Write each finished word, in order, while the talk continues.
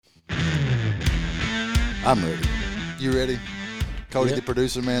I'm ready. You ready? Cody, the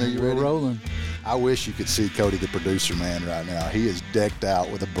producer man, are you ready? We're rolling. I wish you could see Cody, the producer man, right now. He is decked out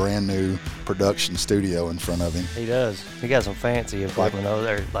with a brand new production studio in front of him. He does. He got some fancy equipment over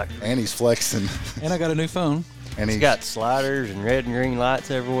there. And he's flexing. And I got a new phone. And he's got sliders and red and green lights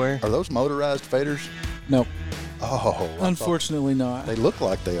everywhere. Are those motorized faders? Nope. Oh. Unfortunately not. They look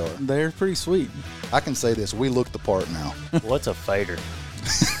like they are. They're pretty sweet. I can say this. We look the part now. What's a fader?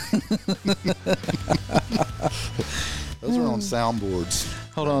 Those are on soundboards.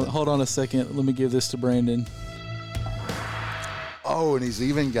 Hold on a second. Let me give this to Brandon. Oh, and he's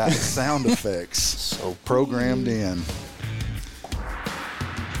even got sound effects so programmed in.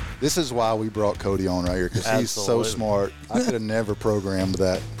 This is why we brought Cody on right here, because he's so smart. I could have never programmed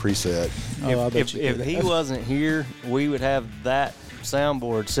that preset. If he wasn't here, we would have that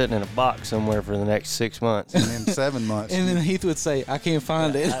soundboard sitting in a box somewhere for the next 6 months. And then 7 months. And then Heath would say, I can't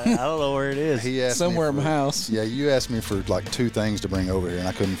find it. I don't know where it is. He asked somewhere in my house. Yeah, you asked me for like 2 things to bring over here, and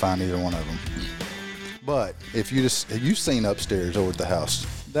I couldn't find either one of them. But have you seen upstairs over at the house?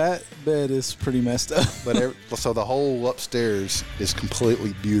 That bed is pretty messed up. But so the whole upstairs is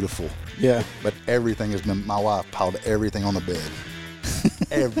completely beautiful. Yeah. But everything has been, my wife piled everything on the bed.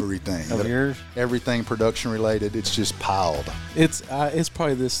 Everything. Of yours? Everything production related, it's just piled. It's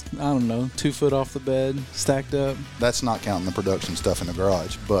probably this, I don't know, 2 foot off the bed, stacked up. That's not counting the production stuff in the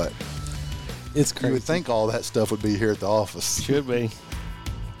garage, but it's crazy. You would think all that stuff would be here at the office. Should be.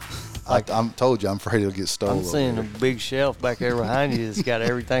 I'm told you, I'm afraid it'll get stolen. I'm seeing a big shelf back there behind you that's got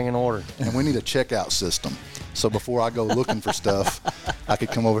everything in order. And we need a checkout system. So before I go looking for stuff, I could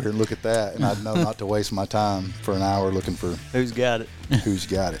come over here and look at that, and I'd know not to waste my time for an hour looking for who's got it. Who's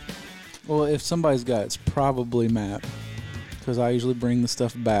got it? Well, if somebody's got it, it's probably Matt, because I usually bring the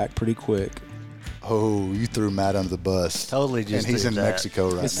stuff back pretty quick. Oh, you threw Matt under the bus. Totally just. And he's in Mexico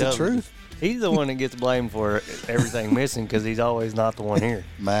right now. It's the truth. He's the one that gets blamed for everything missing because he's always not the one here.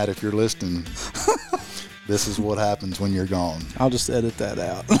 Matt, if you're listening, this is what happens when you're gone. I'll just edit that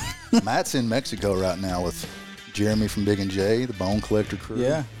out. Matt's in Mexico right now with Jeremy from Big and J, the Bone Collector crew.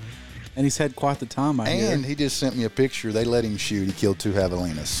 Yeah. And he's had quite the time, I hear. And he just sent me a picture. They let him shoot. He killed 2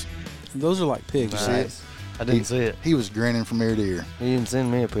 javelinas. Those are like pigs. Nice. You see it? I didn't see it. He was grinning from ear to ear. He didn't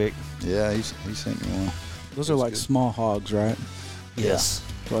send me a pic. Yeah, he sent me one. Those are like small hogs, right? Yes.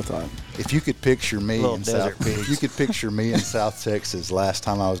 That's what I thought. If you could picture me in South Texas last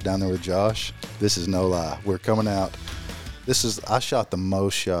time I was down there with Josh, this is no lie. We're coming out. I shot the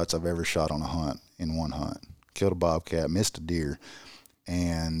most shots I've ever shot on a hunt in one hunt. Killed a bobcat, missed a deer,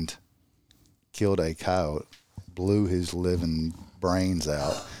 and killed a coyote, blew his living brains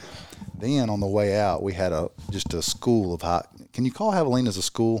out. Then on the way out, we had just a school of hot. Can you call javelinas a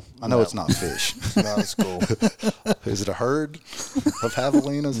school? I know it's not fish. It's not a school. Is it a herd of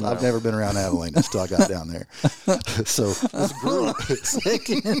javelinas? No. I've never been around javelinas till I got down there. So this group.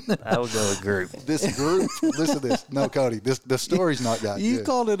 I would go with group. This group. Listen to this. No, Cody. The story's not got You good.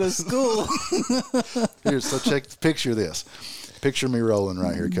 called it a school. Picture this. Picture me rolling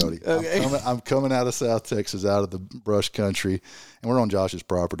right here, Cody. Okay. I'm coming out of South Texas, out of the brush country, and we're on Josh's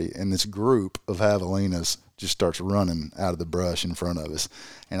property, and this group of javelinas just starts running out of the brush in front of us.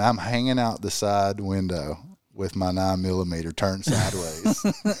 And I'm hanging out the side window with my 9mm turned sideways.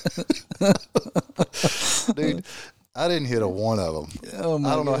 Dude, I didn't hit a one of them. Oh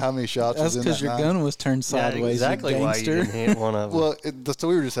my I don't know God. how many shots That's was in because that your nine. gun was turned sideways. That's exactly why you didn't hit one of them. Well, so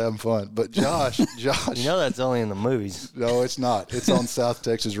we were just having fun. But Josh. You know that's only in the movies. No, it's not. It's on South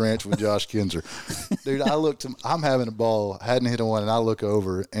Texas Ranch with Josh Kinzer. Dude, I'm having a ball, hadn't hit a one, and I look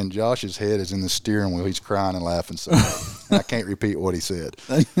over, and Josh's head is in the steering wheel. He's crying and laughing so hard. And I can't repeat what he said.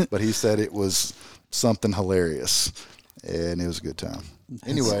 But he said it was something hilarious, and it was a good time.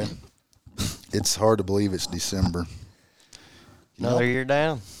 Anyway, it's hard to believe it's December. Another year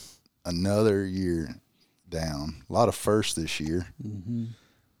down. Another year down. A lot of firsts this year. Mm-hmm.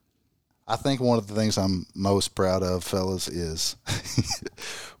 I think one of the things I'm most proud of, fellas, is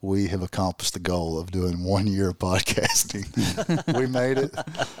we have accomplished the goal of doing 1 year of podcasting. We made it.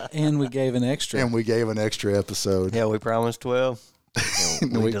 And we gave an extra. And we gave an extra episode. Yeah, we promised 12.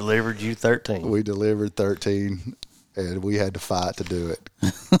 We delivered you 13. We delivered 13, and we had to fight to do it.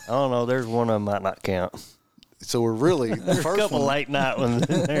 I don't know. There's one of them might not count. So we're really there's a couple late night ones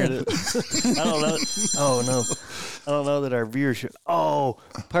in there. I don't know. Oh no, I don't know that our viewership. Oh,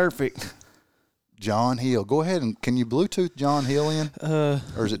 perfect. John Hill, go ahead and can you Bluetooth John Hill in?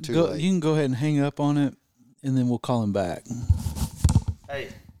 Or is it too late? You can go ahead and hang up on it, and then we'll call him back. Hey,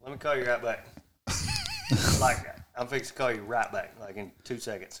 let me call you right back. Like I'm fixing to call you right back, like in 2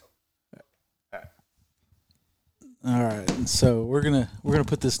 seconds. All right, so we're gonna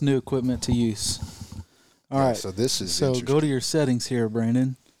put this new equipment to use. All right. So this is so go to your settings here,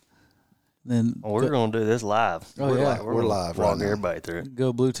 Brandon. Then we're going to do this live. Oh, yeah. We're live walk right now. everybody through it.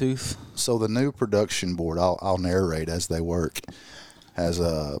 Go Bluetooth. So the new production board, I'll narrate as they work, has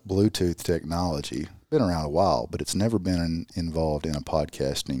a Bluetooth technology. Been around a while, but it's never been involved in a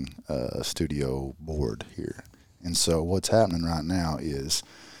podcasting studio board here. And so what's happening right now is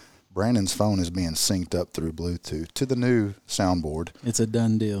Brandon's phone is being synced up through Bluetooth to the new soundboard. It's a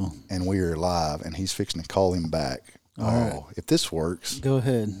done deal. And we are live, and he's fixing to call him back. All right. If this works. Go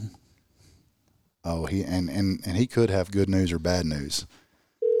ahead. Oh, and he could have good news or bad news.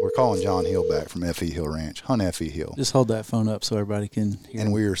 We're calling John Hill back from F.E. Hill Ranch. Hunt F.E. Hill. Just hold that phone up so everybody can hear.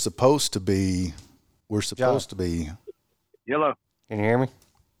 And we're supposed to be Hello. Can you hear me?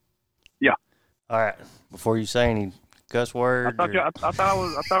 Yeah. All right. Before you say any cuss words. I thought I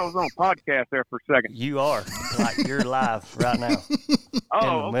was on a podcast there for a second. You are. Like you're live right now.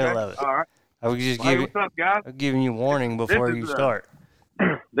 Oh, in the middle of it. All right. I was just what's up, guys? giving you warning before you start.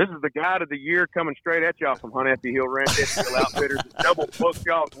 This is the guide of the year coming straight at y'all from Hunt F.E. Hill Ranch Hill Outfitters. It's double booked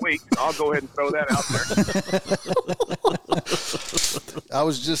y'all's week. I'll go ahead and throw that out there. I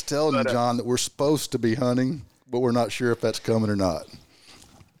was just telling you, John, that we're supposed to be hunting, but we're not sure if that's coming or not.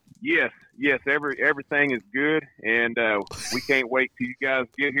 Yes, everything is good, and we can't wait till you guys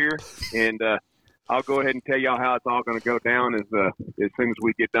get here. And I'll go ahead and tell y'all how it's all going to go down as soon as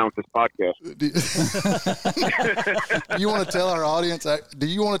we get done with this podcast. You want to tell our audience? Do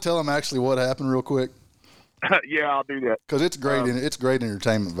you want to tell them actually what happened, real quick? Yeah, I'll do that because it's great. It's great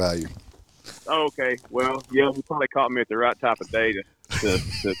entertainment value. Okay, well, yeah, you probably caught me at the right type of day to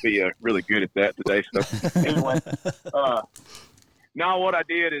be really good at that today. So anyway, now what I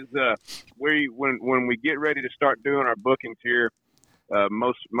did is when we get ready to start doing our bookings here.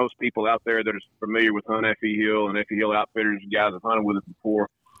 Most people out there that are familiar with Hunt F.E. Hill and F.E. Hill Outfitters, you guys have hunted with us before.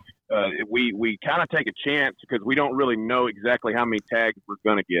 We kind of take a chance because we don't really know exactly how many tags we're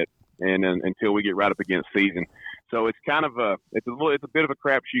going to get, and until we get right up against season. So it's kind of it's a bit of a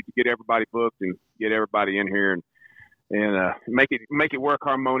crapshoot to get everybody booked and get everybody in here and make it work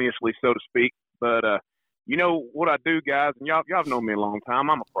harmoniously, so to speak. But you know what I do, guys, and y'all have known me a long time.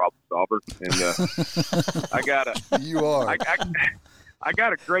 I'm a problem solver, and I got a. You are. I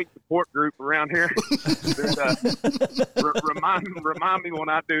got a great support group around here that remind me when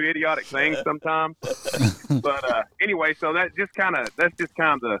I do idiotic things sometimes. But anyway, so that's just kind of the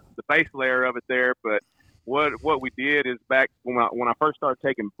base layer of it there. But what we did is back when I first started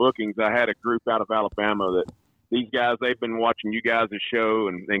taking bookings, I had a group out of Alabama that these guys, they've been watching you guys' show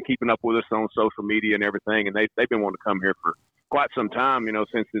and keeping up with us on social media and everything, and they've been wanting to come here for quite some time,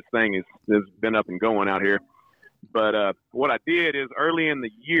 since this thing has been up and going out here. But what I did is early in the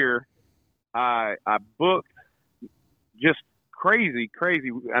year, I booked just crazy,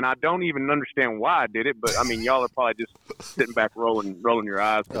 and I don't even understand why I did it. But I mean, y'all are probably just sitting back, rolling your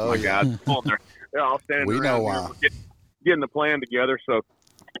eyes. Oh my God, they're all standing we around know why. here, getting the plan together. So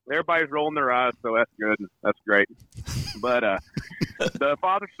everybody's rolling their eyes, so that's good. That's great. But the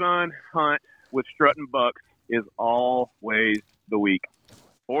father-son hunt with strutting bucks is always the week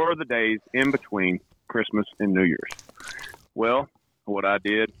or the days in between Christmas and New Year's. Well, what I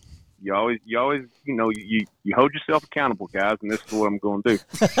did, you always, you hold yourself accountable, guys, and this is what I'm going to do.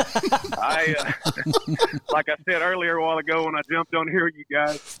 I, like I said earlier a while ago when I jumped on here with you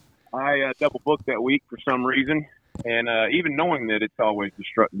guys, I double booked that week for some reason, and even knowing that it's always the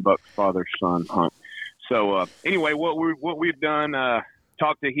strutting bucks father-son hunt. So anyway, what we've done,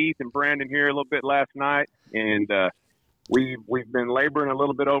 talked to Heath and Brandon here a little bit last night, and we've been laboring a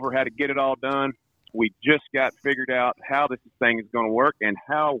little bit over how to get it all done. We just got figured out how this thing is going to work and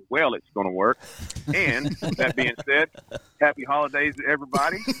how well it's going to work. And that being said, happy holidays to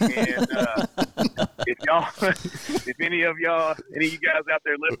everybody. And if any of you guys out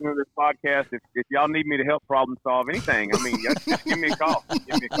there listening to this podcast, if y'all need me to help problem solve anything, I mean, just give me a call.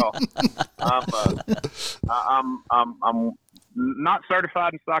 I'm not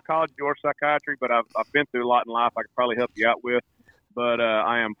certified in psychology or psychiatry, but I've been through a lot in life I could probably help you out with. But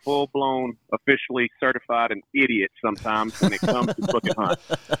I am full-blown, officially certified an idiot sometimes when it comes to book and hunt.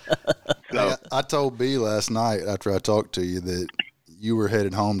 So I told B last night after I talked to you that you were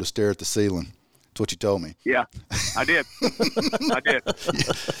headed home to stare at the ceiling. That's what you told me. Yeah, I did.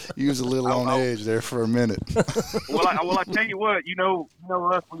 You was a little on edge there for a minute. Well, I tell you what, us,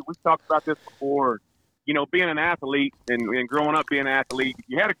 we've talked about this before. Being an athlete and growing up being an athlete,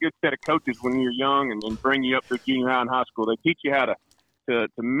 you had a good set of coaches when you were young and bring you up through junior high and high school. They teach you how to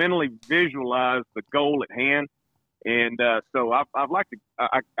mentally visualize the goal at hand. And so I've liked to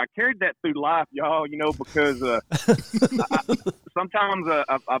I carried that through life, y'all, because sometimes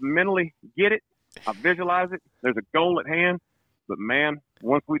I mentally get it, I visualize it. There's a goal at hand. But, man,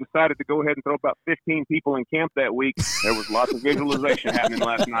 once we decided to go ahead and throw about 15 people in camp that week, there was lots of visualization happening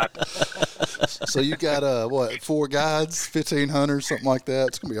last night. So you got, 4 guides, 15 hunters, something like that?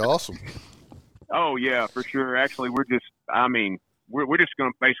 It's going to be awesome. Oh, yeah, for sure. Actually, we're just going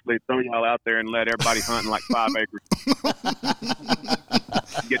to basically throw y'all out there and let everybody hunt in like 5 acres.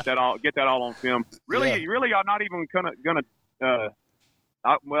 Get that all on film. Really, y'all not even gonna.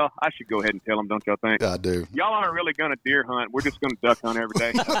 Well, I should go ahead and tell them, don't y'all think? I do. Y'all aren't really gonna deer hunt. We're just gonna duck hunt every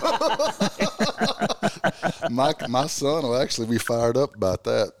day. My son will actually be fired up about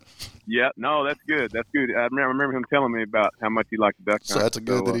that. Yeah, no, that's good. That's good. I remember him telling me about how much he liked to duck hunt. So that's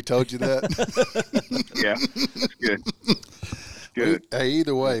good that he told you that. Yeah, that's good. Good. Hey,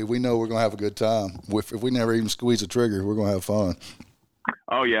 either way, we know we're gonna have a good time. If we never even squeeze a trigger, we're gonna have fun.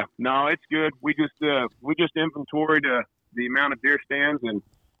 Oh yeah, no, it's good. We just inventoried the amount of deer stands, and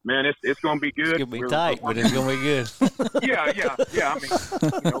man, it's going to be good. It's going to be tight, but it's going to be good. Yeah. I mean,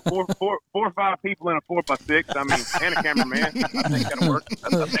 4 or 5 people in a 4x6. I mean, and a cameraman. I think that'll work.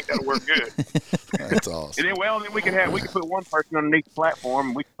 I think that'll work good. That's awesome. And then, we could put one person underneath the platform,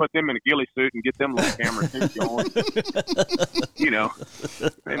 and we could put them in a ghillie suit and get them little cameras too going.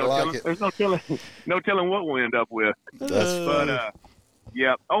 There's no telling what we'll end up with. That's funny. But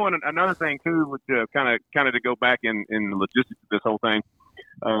yeah. Oh, and another thing too, which kind of to go back in the logistics of this whole thing.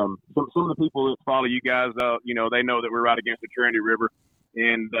 Some of the people that follow you guys, they know that we're right against the Trinity River,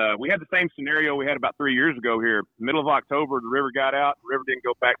 and we had the same scenario we had about 3 years ago here. Middle of October, the river got out. The river didn't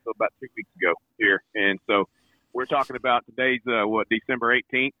go back till about 2 weeks ago here, and so we're talking about today's December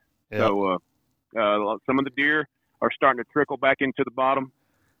 18th. Yep. So some of the deer are starting to trickle back into the bottom,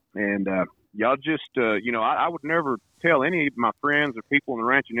 and y'all just, I would never tell any of my friends or people in the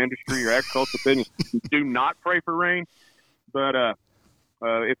ranching industry or agricultural business, do not pray for rain. But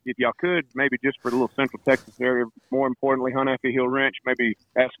if y'all could, maybe just for the little Central Texas area, more importantly, Hunt-Effie Hill Ranch, maybe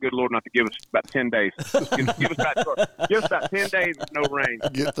ask the good Lord not to give us about 10 days. Give us about 10 days with no rain.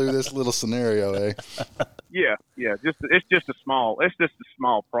 Get through this little scenario, eh? Yeah. It's just a small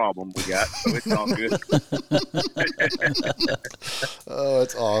problem we got, so it's all good. Oh,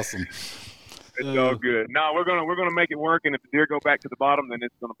 that's awesome. It's all good. No, we're gonna make it work, and if the deer go back to the bottom, then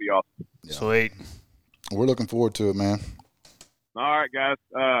it's gonna be awesome. Yeah. Sweet. We're looking forward to it, man. All right, guys.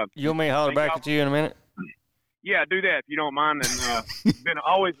 You want me to holler back at you in a minute? Yeah, do that if you don't mind. And it's been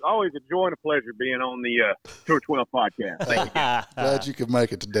always a joy and a pleasure being on the Tour 12 podcast. Thank you. Glad you could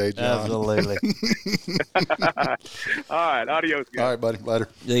make it today, John. Absolutely. All right, adios, guys. All right, buddy. Later.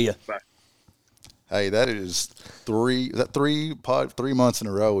 See ya. Bye. Hey, that is 3 months in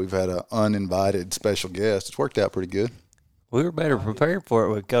a row we've had an uninvited special guest. It's worked out pretty good. We were better prepared for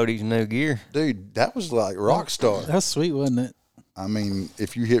it with Cody's new gear. Dude, that was like rock star. That's sweet, wasn't it? I mean,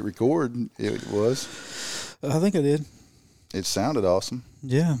 if you hit record, it was. I think I did. It sounded awesome.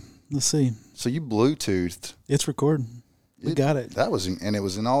 Yeah. Let's see. So you Bluetoothed. It's recording. We got it. That was, and it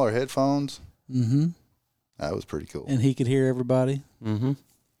was in all our headphones. Mm-hmm. That was pretty cool. And he could hear everybody. Mm-hmm.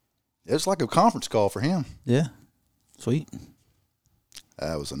 It was like a conference call for him. Yeah. Sweet.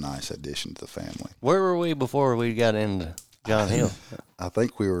 That was a nice addition to the family. Where were we before we got into John Hill? I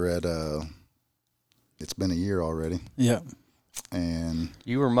think we were at, it's been a year already. Yeah. And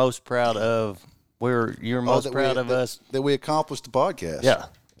you were most proud of, you were most proud of us. That we accomplished the podcast.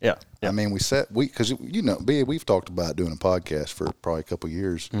 Yeah. I mean, because, we've talked about doing a podcast for probably a couple of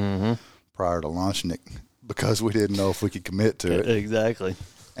years prior to launching it because we didn't know if we could commit to it. Exactly.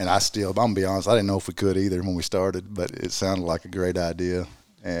 And I'm going to be honest, I didn't know if we could either when we started, but it sounded like a great idea.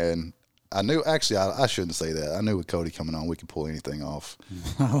 And I knew, actually, I shouldn't say that. I knew with Cody coming on, we could pull anything off.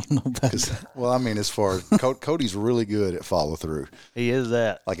 I don't know about that. Well, I mean, as far as Cody's really good at follow through. He is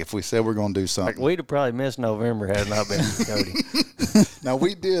that. Like if we said we're going to do something. Like we'd have probably missed November had it not been for Cody. Now,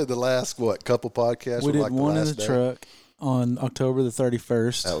 we did the last, couple podcasts? We did one in the truck on October the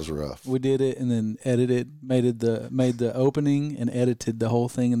 31st. That was rough. We did it and then edited, made the opening and edited the whole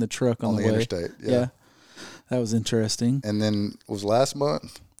thing in the truck on the way. interstate. Yeah. That was interesting. And then was last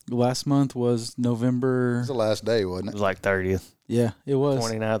month? Last month was November. It was the last day, wasn't It it? was like 30th. Yeah, it was.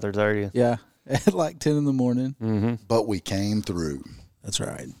 29th or 30th. Yeah, at like 10 in the morning. Mm-hmm. But we came through. That's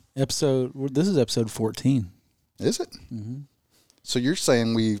right. This is episode 14. Is it? Mm-hmm. So you're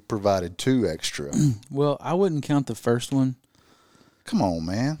saying we provided 2 extra? Well, I wouldn't count the first one. Come on,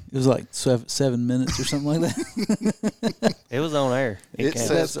 man. It was like 7 minutes or something like that. It was on air. It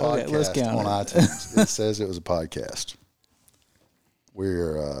says podcast let's count on iTunes. It says it was a podcast.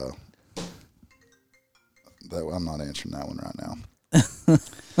 I'm not answering that one right now.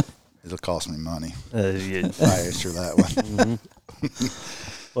 It'll cost me money Yeah. if I answer that one.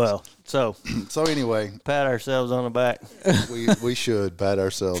 Well, so anyway, pat ourselves on the back. we should pat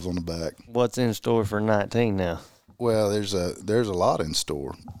ourselves on the back. What's in store for 19 now? Well, there's a lot in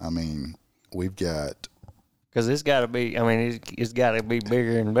store. I mean, we've got. Because it's got to be. I mean, it's got to be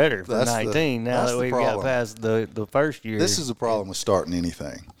bigger and better for 19 now that we've got past the first year. This is the problem with starting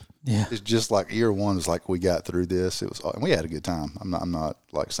anything. Yeah, it's just like year one is like we got through this. It was, and we had a good time. I'm not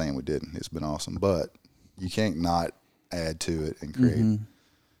like saying we didn't. It's been awesome, but you can't not add to it and create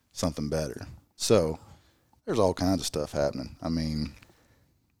something better. So there's all kinds of stuff happening. I mean,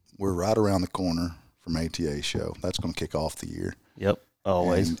 we're right around the corner from ATA show. That's going to kick off the year. Yep,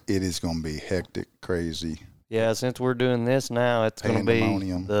 always. And it is going to be hectic, crazy. Yeah, since we're doing this now, it's going to be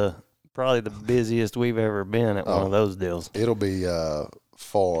probably the busiest we've ever been at one of those deals. It'll be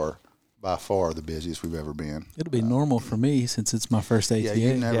by far the busiest we've ever been. It'll be normal for me since it's my first ATA.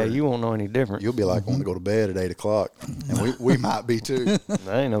 You won't know any different. You'll be like wanting to go to bed at 8 o'clock, and we might be too. That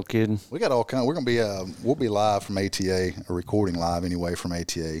ain't no kidding. We got all kind. We're gonna be we'll be live from ATA, or recording live anyway from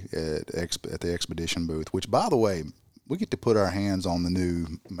ATA at the Expedition booth. Which, by the way, we get to put our hands on the new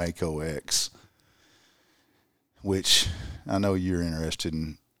Mako X, which I know you're interested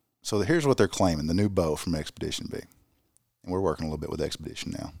in. So here's what they're claiming: the new bow from Expedition B, and we're working a little bit with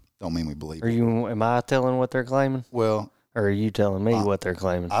Expedition now. Don't mean we believe. Am I telling what they're claiming? Well, or are you telling me what they're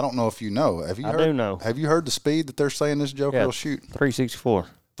claiming? I don't know if you know. Have you heard? I do know. Have you heard the speed that they're saying this Joker will shoot? 364.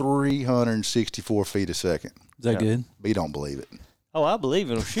 364 feet a second. Is that good? But you don't believe it. Oh, I believe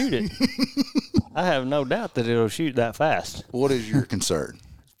it'll shoot it. I have no doubt that it'll shoot that fast. What is your concern?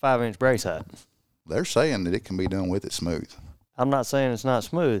 5-inch brace height. They're saying that it can be done with it smooth. I'm not saying it's not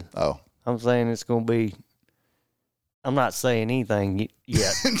smooth. Oh. I'm saying it's going to be. I'm not saying anything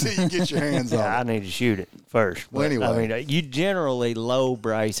yet. Until you get your hands on it. I need to shoot it first. Well, anyway. I mean, you generally, low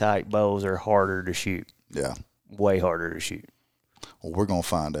brace height bows are harder to shoot. Yeah. Way harder to shoot. Well, we're going to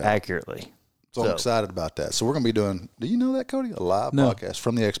find out. Accurately. So I'm excited about that. So we're going to be doing, do you know that, Cody? A live podcast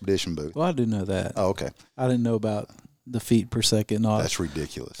from the Expedition booth. Well, I do know that. Oh, okay. I didn't know about the feet per second and all. That's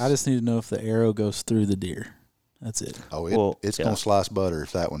ridiculous. I just need to know if the arrow goes through the deer. That's it. Oh, it's going to slice butter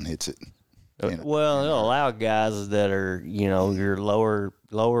if that one hits it. Well, it'll allow guys that are, your lower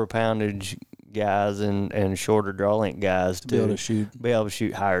poundage guys and shorter draw length guys to be able to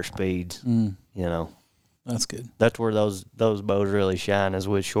shoot higher speeds. That's good. That's where those bows really shine, is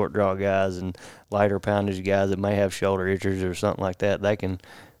with short draw guys and lighter poundage guys that may have shoulder itchers or something like that. They can,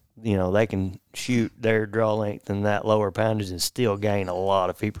 they can shoot their draw length and that lower poundage and still gain a lot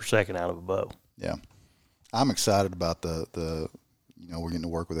of feet per second out of a bow. Yeah, I'm excited about the. We're getting to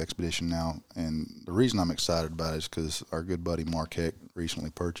work with Expedition now, and the reason I'm excited about it is because our good buddy Mark Heck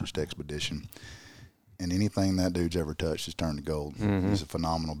recently purchased Expedition, and anything that dude's ever touched has turned to gold. Mm-hmm. He's a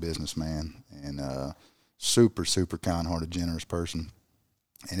phenomenal businessman and super, super kind-hearted, generous person,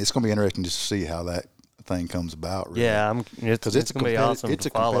 and it's going to be interesting just to see how that thing comes about. Really. Yeah, because it's going to be awesome. It's a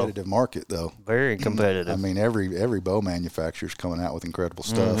competitive market, though. Very competitive. I mean, every bow manufacturer's coming out with incredible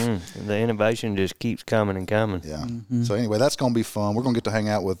stuff. Mm-hmm. The innovation just keeps coming and coming. Yeah. Mm-hmm. So anyway, that's going to be fun. We're going to get to hang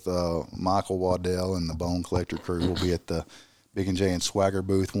out with Michael Waddell and the Bone Collector crew. We'll be at the Big and J and Swagger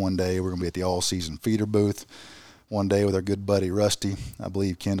booth one day. We're going to be at the All Season Feeder booth one day with our good buddy Rusty. I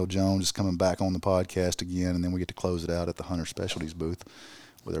believe Kendall Jones is coming back on the podcast again, and then we get to close it out at the Hunter Specialties booth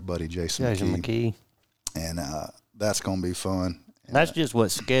with our buddy Jason McKee. And that's going to be fun. That's just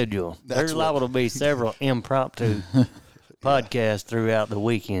what's scheduled. There's liable to be several impromptu podcasts throughout the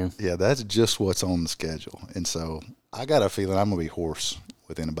weekend. Yeah, that's just what's on the schedule. And so I got a feeling I'm going to be hoarse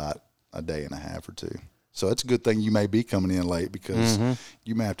within about a day and a half or two. So it's a good thing you may be coming in late because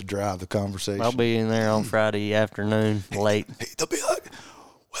you may have to drive the conversation. I'll be in there on Friday afternoon late. They'll be like,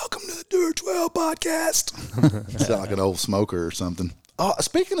 "Welcome to the Dirt 12 podcast." Sound like an old smoker or something. Oh,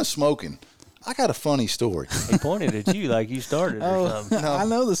 speaking of smoking, I got a funny story. He pointed at you like you started or something. No. I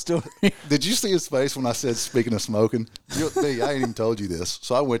know the story. Did you see his face when I said, speaking of smoking? I ain't even told you this.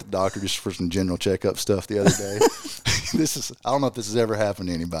 So I went to the doctor just for some general checkup stuff the other day. I don't know if this has ever happened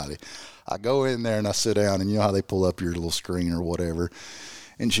to anybody. I go in there and I sit down, and you know how they pull up your little screen or whatever.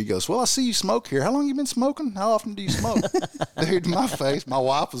 And she goes, "Well, I see you smoke here. How long you been smoking? How often do you smoke?" Dude, my face, my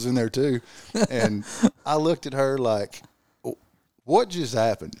wife was in there too. And I looked at her like, what just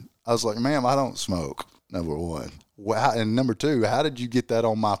happened? I was like, "Ma'am, I don't smoke," number one. And number two, how did you get that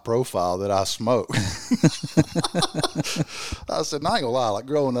on my profile that I smoke? I said, "I ain't gonna lie, like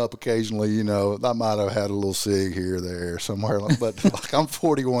growing up occasionally, I might have had a little cig here or there somewhere, but like I'm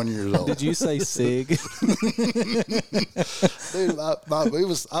 41 years old." Did you say cig? Dude, it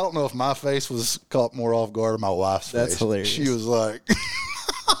was, I don't know if my face was caught more off guard or my wife's face. That's hilarious. She was like,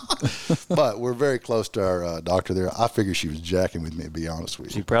 But we're very close to our doctor there. I figure she was jacking with me, to be honest with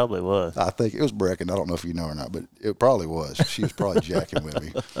you. She probably was. I think it was Brecken. I don't know if you know or not, but it probably was. She was probably jacking with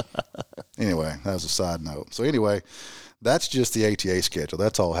me. Anyway, that was a side note. So anyway, that's just the ATA schedule.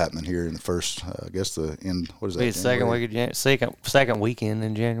 That's all happening here in the first, I guess the end. What is that? Be the second weekend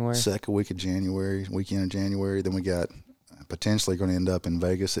in January. Second week of January, weekend of January. Then we got potentially going to end up in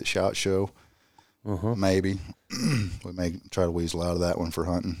Vegas at SHOT Show. Maybe we may try to weasel out of that one for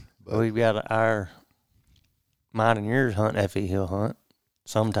hunting. But We've got our mine and yours hunt FE Hill hunt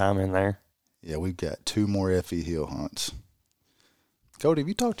sometime in there. yeah, we've got 2 more FE Hill hunts. Cody, have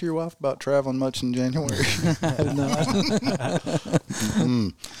you talked to your wife about traveling much in January?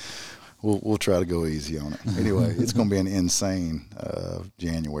 We'll try to go easy on it. Anyway, it's going to be an insane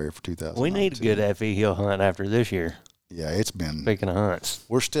January for 2019. We need a good FE Hill hunt after this year. Yeah, it's been. Speaking of hunts,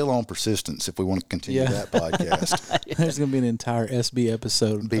 We're still on persistence if we want to continue that podcast. There's going to be an entire SB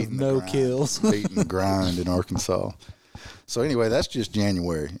episode Beating of the no grind. kills. Beating the grind in Arkansas. So anyway, that's just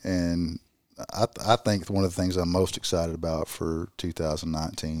January. And I think one of the things I'm most excited about for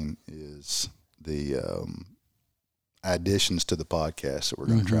 2019 is the additions to the podcast that we're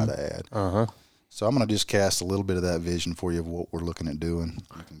going to try to add. So I'm going to just cast a little bit of that vision for you of what we're looking at doing.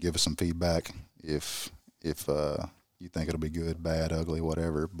 You can give us some feedback if you think it'll be good, bad, ugly,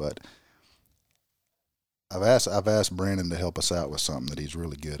 whatever. But I've asked Brandon to help us out with something that he's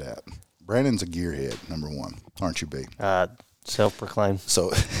really good at. Brandon's a gearhead, number one, aren't you, B? self-proclaimed.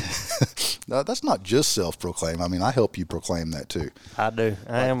 So no, that's not just self-proclaimed. I mean, I help you proclaim that too. I do.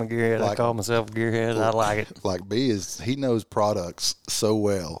 I am a gearhead. I call myself a gearhead. I like it. Like B he knows products so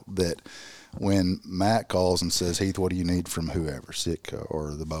well that when Matt calls and says, Heath, what do you need from whoever, Sitka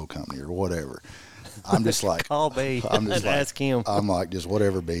or the bow company or whatever, I'm just like, Call B. I'm just like, ask him. I'm like, just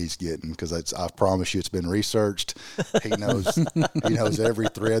whatever B's getting, because I promise you it's been researched. He knows every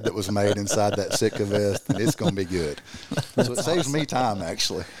thread that was made inside that Sitka vest, and it's going to be good. So it saves me time,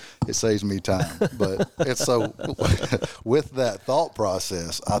 actually. It saves me time. But it's so, with that thought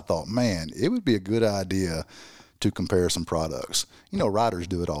process, I thought, man, it would be a good idea to compare some products. You know, writers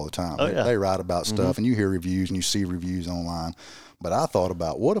do it all the time. They write about stuff, and you hear reviews and you see reviews online. But I thought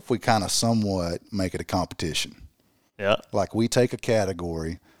about, what if we kind of somewhat make it a competition? Yeah. Like we take a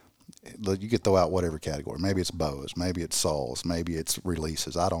category, you could throw out whatever category. Maybe it's bows, maybe it's saws, maybe it's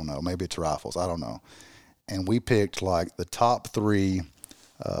releases. I don't know. Maybe it's rifles. I don't know. And we picked like the top 3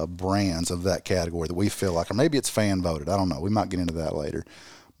 brands of that category that we feel like, or maybe it's fan voted. I don't know. We might get into that later.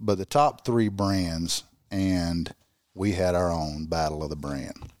 But the top 3 brands, and we had our own battle of the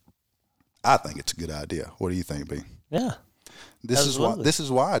brand. I think it's a good idea. What do you think, B? Yeah. This is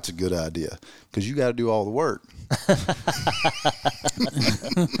why it's a good idea, because you got to do all the work.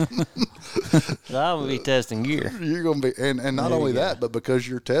 I'm gonna be testing gear. You're gonna be, and not only that, but because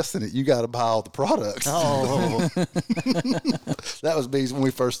you're testing it, you got to buy all the products. Oh, That was B when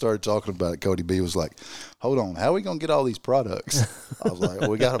we first started talking about it. Cody B was like, "Hold on, how are we gonna get all these products?" I was like, well,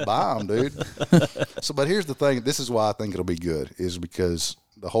 "We got to buy them, dude." So, but here's the thing: this is why I think it'll be good, is because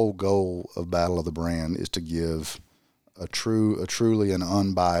the whole goal of Battle of the Brand is to give a truly and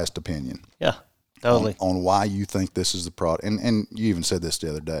unbiased opinion. yeah, totally. On why you think this is the product. And you even said this the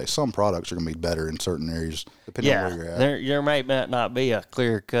other day. Some products are going to be better in certain areas, depending on where you're at. There may not be a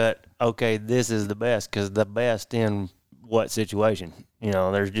clear cut, okay, this is the best, because the best in what situation? You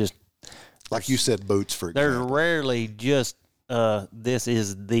know, there's just. Like you said, boots, for There's example. rarely just, this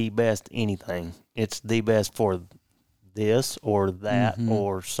is the best anything. It's the best for this or that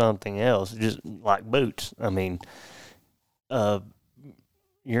or something else, just like boots. I mean,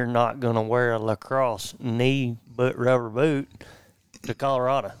 you're not going to wear a lacrosse knee rubber boot to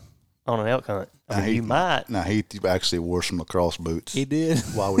Colorado on an elk hunt. I mean, you might. Now, he actually wore some lacrosse boots. He did.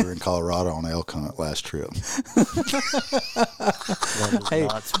 While we were in Colorado on an elk hunt last trip. That does Hey,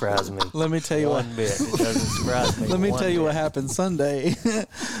 not surprise me. Let me tell you one bit. It doesn't surprise me. Let me one tell you bit. what happened Sunday.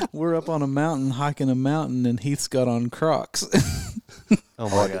 We're up on a mountain, hiking a mountain, and Heath's got on Crocs. Oh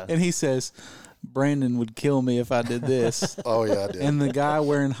my God. And he says, Brandon would kill me if I did this. Oh, yeah, I did. And the guy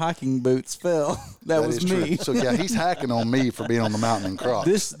wearing hiking boots fell. That was is true. me. So, yeah, he's hacking on me for being on the mountain in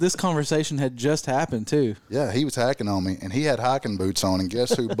Crocs. This conversation had just happened, too. Yeah, he was hacking on me, and he had hiking boots on, and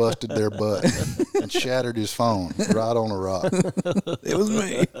guess who busted their butt and shattered his phone right on a rock? It was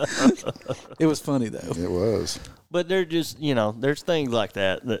me. It was funny, though. It was. But they're just, there's things like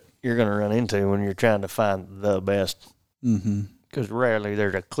that you're going to run into when you're trying to find the best. Mm-hmm. Because rarely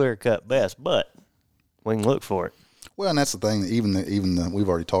there's a clear-cut best, but we can look for it. Well, and that's the thing. Even we've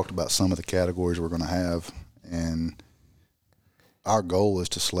already talked about some of the categories we're going to have, and our goal is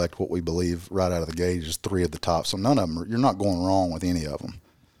to select what we believe right out of the gate is 3 of the top. So none of them, you're not going wrong with any of them.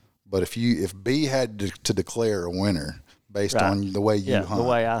 But if B had to declare a winner based on the way you hunt, the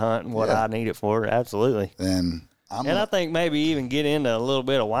way I hunt and what I need it for, absolutely. Then I think maybe even get into a little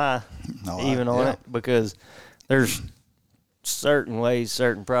bit of why on it, because there's certain ways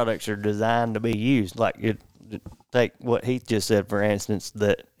certain products are designed to be used. Like take what Heath just said, for instance,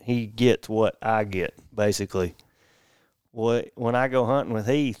 that he gets what I get, basically. When I go hunting with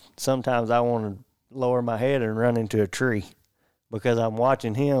Heath, sometimes I want to lower my head and run into a tree because I'm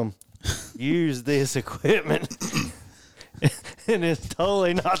watching him use this equipment. And it's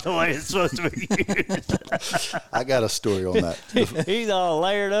totally not the way it's supposed to be used. I got a story on that. He's all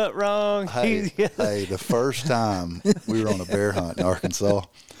layered up wrong. Hey, the first time we were on a bear hunt in Arkansas,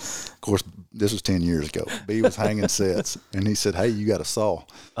 of course, this was 10 years ago. B was hanging sets, and he said, "Hey, you got a saw?"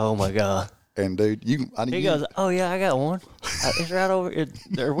 Oh my God! And dude, he goes, "Oh yeah, I got one. It's right over.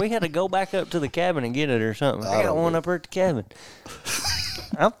 Or we had to go back up to the cabin and get it or something. I got one up here at the cabin."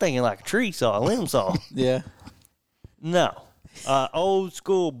 I'm thinking like a tree saw, a limb saw. Yeah. No. Old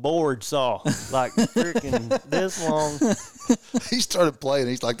school board saw, like freaking this long. He started playing.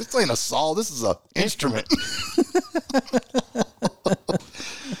 He's like, "This ain't a saw. This is an instrument."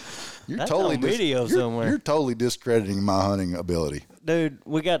 That's totally on video somewhere. You're totally discrediting my hunting ability, dude.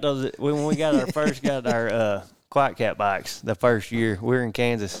 We got those when we got our Quiet Cat bikes the first year. We were in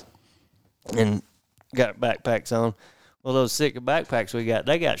Kansas and got backpacks on. Well, those sick backpacks we got,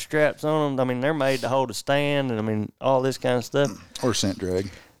 they got straps on them. I mean, they're made to hold a stand, and I mean, all this kind of stuff. Or scent drag.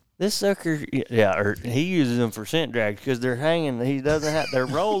 This sucker, or he uses them for scent drag because they're hanging. He doesn't have. They're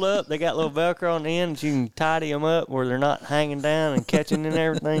rolled up. They got little Velcro on the end, so you can tidy them up where they're not hanging down and catching and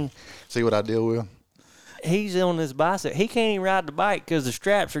everything. See what I deal with? He's on this bicycle. He can't even ride the bike because the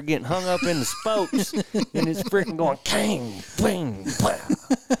straps are getting hung up in the spokes, and it's freaking going kang, bing, blah.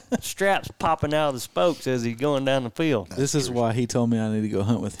 Straps popping out of the spokes as he's going down the field. This is why he told me I need to go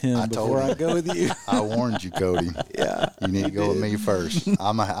hunt with him before I go with you. I warned you, Cody. Yeah, you need to go with me first.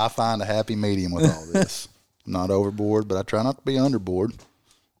 I find a happy medium with all this. I'm not overboard, but I try not to be underboard.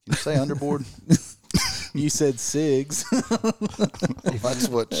 You say underboard? You said cigs. That's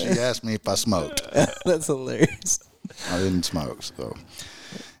what she asked me if I smoked. That's hilarious. I didn't smoke, so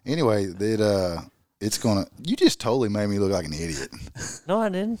anyway, it's gonna. You just totally made me look like an idiot. No, I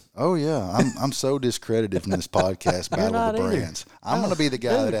didn't. Oh yeah, I'm so discredited from this podcast battle of the brands. I'm gonna be the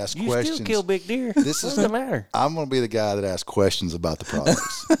guy that asks questions. You still kill big deer. This is the matter. I'm gonna be the guy that asks questions about the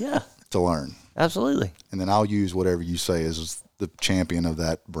products. Yeah, to learn. Absolutely. And then I'll use whatever you say as the champion of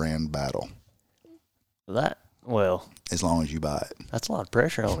that brand battle. As long as you buy it. That's a lot of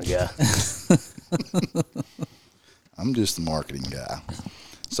pressure on a guy. I'm just the marketing guy.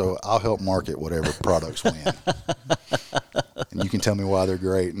 So I'll help market whatever products win. And you can tell me why they're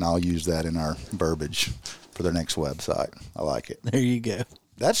great, and I'll use that in our verbiage for their next website. I like it. There you go.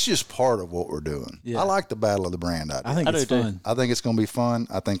 That's just part of what we're doing. Yeah. I like the battle of the brand idea. I think it's fun. I think it's going to be fun.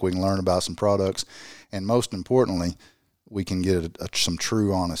 I think we can learn about some products. And most importantly, we can get some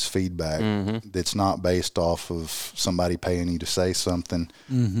true, honest feedback that's not based off of somebody paying you to say something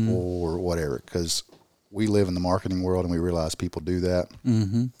or whatever. Because we live in the marketing world and we realize people do that.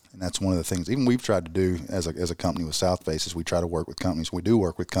 And that's one of the things even we've tried to do as a company with South Face is we try to work with companies. We do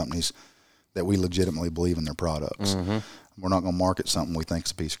work with companies that we legitimately believe in their products. We're not going to market something we think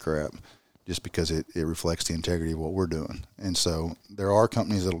is a piece of crap just because it reflects the integrity of what we're doing. And so there are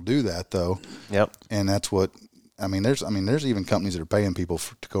companies that'll do that though. Yep. And that's what there's even companies that are paying people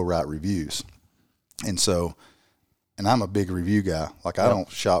to go write reviews. And so, and I'm a big review guy. Like I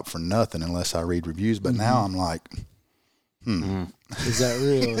don't shop for nothing unless I read reviews, but now I'm like, is that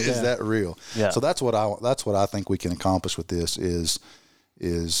real? Is that real? Yeah. So that's what I think we can accomplish with this is,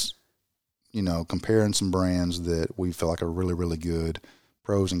 you know, comparing some brands that we feel like are really, really good,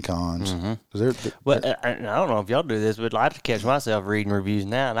 pros and cons. I don't know if y'all do this, but I have to catch myself reading reviews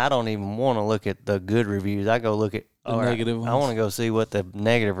now, and I don't even want to look at the good reviews. I go look at the negative ones. I want to go see what the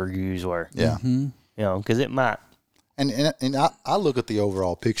negative reviews were. Yeah. You know, because it might. And I look at the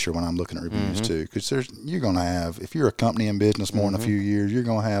overall picture when I'm looking at reviews too, because you're going to have, if you're a company in business more than a few years, you're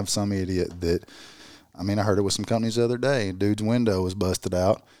going to have some idiot that, I mean, I heard it with some companies the other day. Dude's window was busted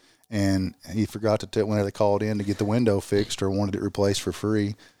out, and he forgot to tell when they called in to get the window fixed or wanted it replaced for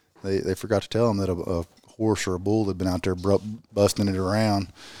free. They forgot to tell him that a horse or a bull had been out there busting it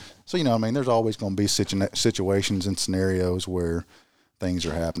around. So, you know, I mean, there's always going to be situations and scenarios where things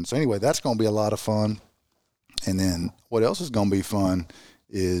are happening. So anyway, that's going to be a lot of fun. And then what else is going to be fun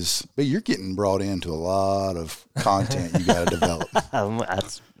but you're getting brought into a lot of content you got to develop.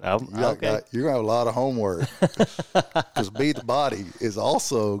 Okay. You're going to have a lot of homework because Be the Body is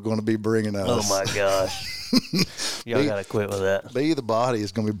also going to be bringing us. Oh my gosh. Y'all got to quit with that. Be the Body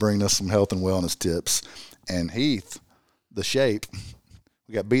is going to be bringing us some health and wellness tips. And Heath, the Shape,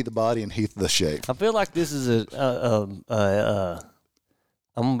 we got Be the Body and Heath, the Shape. I feel like this is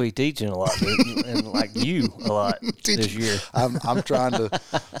I'm gonna be teaching a lot, and like you a lot this year. I'm trying to.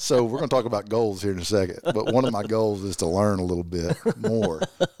 So we're going to talk about goals here in a second. But one of my goals is to learn a little bit more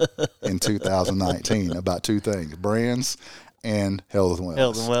in 2019 about two things: brands and health and wellness.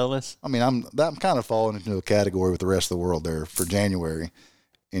 Health and wellness. I mean, I'm kind of falling into a category with the rest of the world there for January,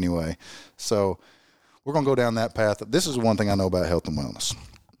 anyway. So we're going to go down that path. This is one thing I know about health and wellness,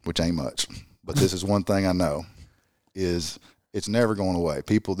 which ain't much, but this is one thing I know is. It's never going away.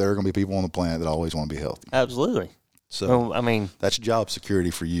 There are going to be people on the planet that always want to be healthy. Absolutely. So, well, I mean, that's job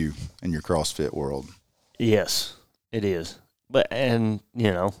security for you in your CrossFit world. Yes, it is. But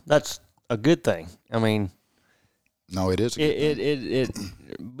that's a good thing. I mean, no, it is. It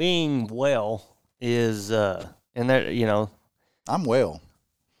being well is, and there, I'm well.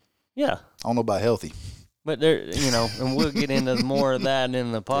 Yeah. I don't know about healthy. But there, and we'll get into more of that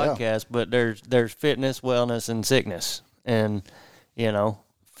in the podcast. Yeah. But there's fitness, wellness, and sickness. And,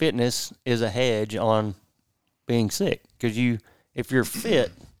 fitness is a hedge on being sick. Because if you're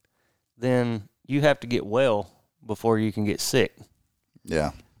fit, then you have to get well before you can get sick.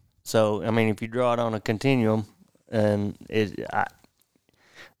 Yeah. So, I mean, if you draw it on a continuum, and there's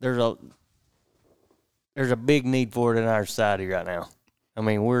a big need for it in our society right now. I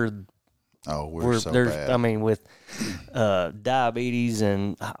mean, we're so bad. I mean, with diabetes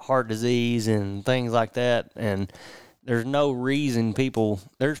and heart disease and things like that, and there's no reason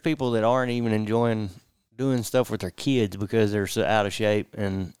there's people that aren't even enjoying doing stuff with their kids because they're so out of shape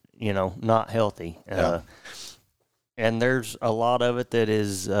and, not healthy. Yeah. And there's a lot of it that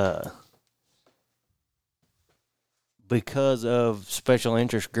is because of special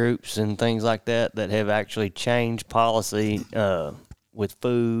interest groups and things like that have actually changed policy with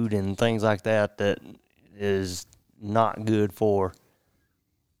food and things like that is not good for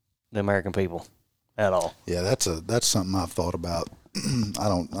the American people. At all. Yeah, that's something I've thought about. I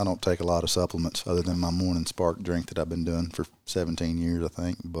don't take a lot of supplements other than my morning spark drink that I've been doing for 17 years, I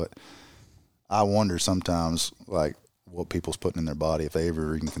think. But I wonder sometimes, like, what people's putting in their body if they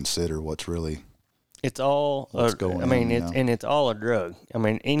ever even consider what's really. It's all. Going on, and it's all a drug. I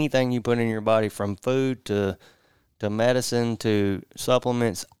mean, anything you put in your body, from food to medicine to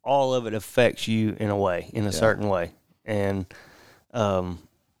supplements, all of it affects you in a certain way, and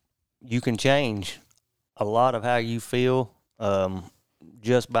you can change a lot of how you feel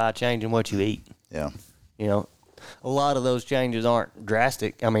just by changing what you eat. Yeah. A lot of those changes aren't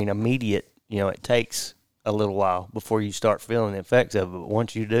drastic. I mean, immediate. It takes a little while before you start feeling the effects of it. But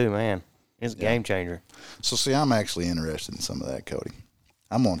once you do, man, it's a game changer. So, see, I'm actually interested in some of that, Cody.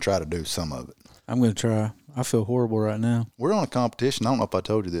 I'm going to try to do some of it. I'm going to try. I feel horrible right now. We're on a competition. I don't know if I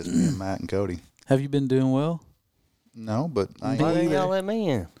told you this, me and Matt and Cody. Have you been doing well? No, but I ain't. Why didn't y'all let me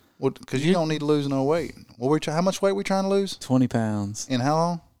in? Well, because you don't need to lose no weight. Well, how much weight are we trying to lose? 20 pounds. In how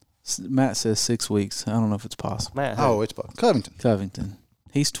long? Matt says 6 weeks. I don't know if it's possible. Matt, it's Covington. Covington.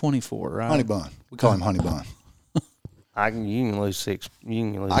 He's 24, right? Honey Bun. We call him Honey Bun. You can lose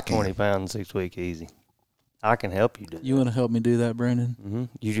 20 pounds 6 weeks easy. I can help you do that. You want to help me do that, Brandon? Mm-hmm.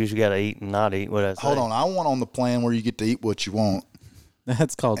 You just got to eat and not eat. What I say. Hold on. I want on the plan where you get to eat what you want.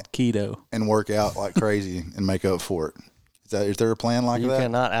 That's called keto. And work out like crazy and make up for it. Is there a plan like that? You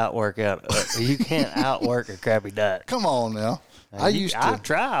cannot outwork out. You can't outwork a crappy diet. Come on now. I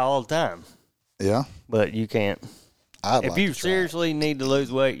try all the time. Yeah. But you can't. If you seriously need to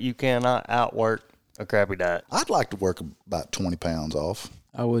lose weight, you cannot outwork a crappy diet. I'd like to work about 20 pounds off.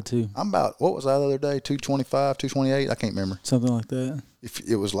 I would too. I'm about, what was that the other day? 225, 228? I can't remember. Something like that. If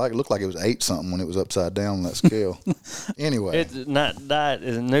it was like, it looked like it was 8 something when it was upside down on that scale. Anyway. It's not diet.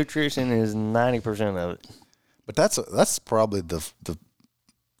 Nutrition is 90% of it. But that's probably that's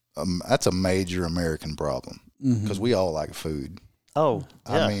a major American problem because we all like food. Oh,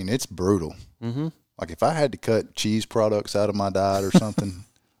 yeah. I mean, it's brutal. Mm-hmm. Like if I had to cut cheese products out of my diet or something,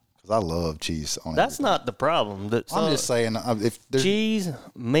 because I love cheese. That's not the problem. I'm just saying, if there's cheese,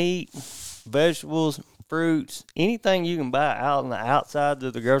 meat, vegetables, fruits, anything you can buy out on the outside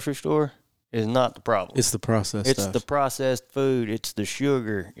of the grocery store is not the problem. It's the processed stuff. It's the processed food. It's the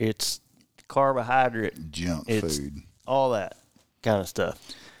sugar. It's carbohydrate, junk food, all that kind of stuff.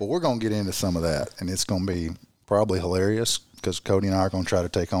 Well, we're going to get into some of that, and it's going to be probably hilarious because Cody and I are going to try to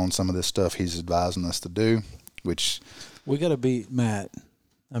take on some of this stuff he's advising us to do, which we got to beat Matt.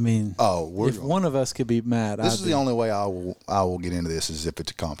 I mean, if one of us could beat Matt, this is the only way I will get into this is if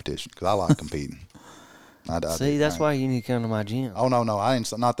it's a competition because I like competing. That's why you need to come to my gym. Oh no, I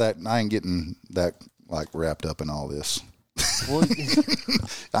ain't getting that like wrapped up in all this. Well,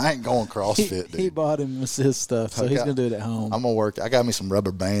 I ain't going CrossFit, dude. He bought him his stuff, so he's gonna do it at home. I'm gonna work. I got me some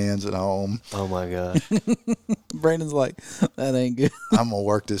rubber bands at home. Oh my gosh. Brandon's like, that ain't good. I'm gonna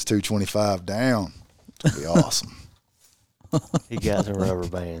work this 225 down. It'll be awesome. He got some rubber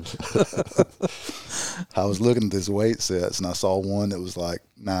bands. I was looking at these weight sets and I saw one that was like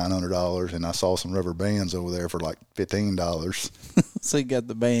 $900 and I saw some rubber bands over there for like $15. So you got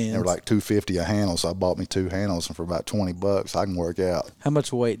the bands. They were like $250 a handle, so I bought me 2 handles and for about $20 I can work out. How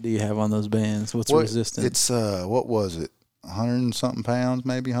much weight do you have on those bands? What's the resistance? It's what was it? 100 and something pounds,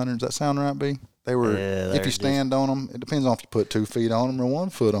 maybe 100. Does that sound right, B? They were, if you stand on them, it depends on if you put 2 feet on them or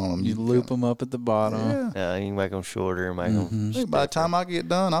 1 foot on them. You loop them up at the bottom. Yeah, you can make them shorter. Make them by the time I get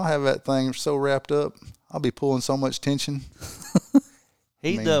done, I'll have that thing so wrapped up, I'll be pulling so much tension.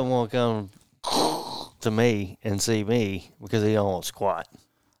 He doesn't want to come to me and see me because he don't want to squat.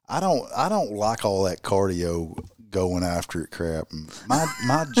 I don't like all that cardio going after it crap.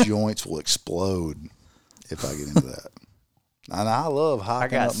 My joints will explode if I get into that. And I love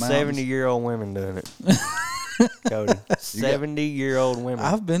hiking up mountains. I got 70-year-old women doing it. Cody, 70-year-old women.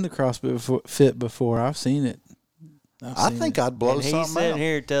 I've been to CrossFit before. I've seen it. I think I'd blow something out. He's sitting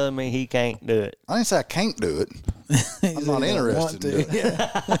here telling me he can't do it. I didn't say I can't do it. I'm not interested in it.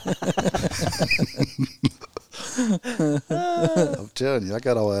 I'm telling you, I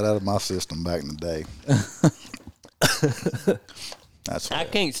got all that out of my system back in the day. I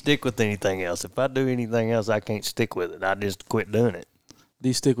can't stick with anything else. If I do anything else, I can't stick with it. I just quit doing it. Do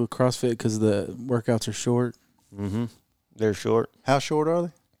you stick with CrossFit because the workouts are short? Mm-hmm. They're short. How short are they?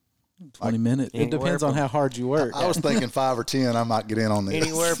 20 minutes. It depends on how hard you work. I was thinking 5 or 10. I might get in on this.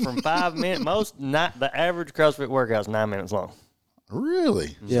 Anywhere from 5 minutes. The average CrossFit workout is 9 minutes long.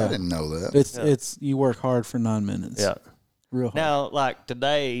 Really? Yeah. I didn't know that. It's you work hard for 9 minutes. Yeah. Real hard. Now, like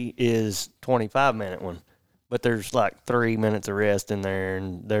today is 25-minute one, but there's like 3 minutes of rest in there,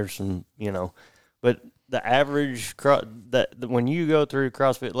 and there's some, but the average when you go through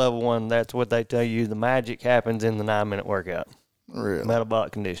CrossFit level 1, that's what they tell you. The magic happens in the 9-minute workout. Really?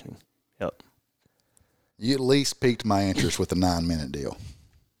 Metabolic conditioning. Yep. You at least piqued my interest with the 9-minute deal.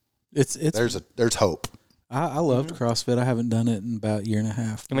 It's there's hope. I loved CrossFit. I haven't done it in about a year and a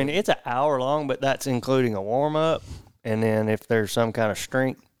half. I mean, it's an hour long, but that's including a warm up, and then if there's some kind of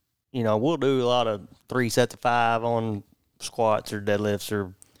strength, we'll do a lot of 3 sets of 5 on squats or deadlifts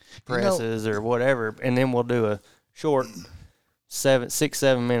or presses or whatever, and then we'll do a short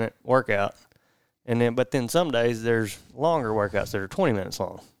 6-7 minute workout, but then some days there's longer workouts that are 20 minutes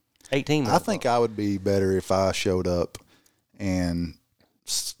long, 18 minutes. I think I would be better if I showed up and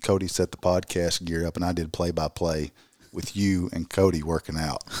Cody set the podcast gear up and I did play-by-play with you and Cody working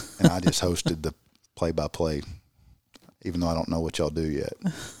out, and I just hosted the play-by-play, even though I don't know what y'all do yet.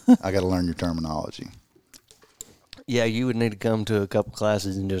 I got to learn your terminology. Yeah, you would need to come to a couple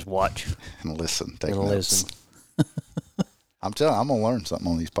classes and just watch and listen. Take notes. I'm telling you, I'm going to learn something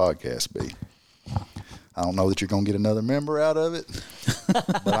on these podcasts, B. I don't know that you're going to get another member out of it,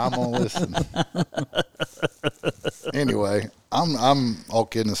 but I'm going to listen. Anyway, I'm all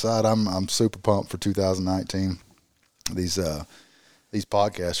kidding aside, I'm super pumped for 2019. These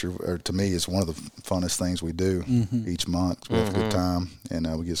podcasts are to me, is one of the funnest things we do each month. We have a good time,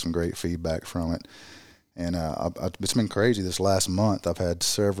 and we get some great feedback from it. And it's been crazy this last month. I've had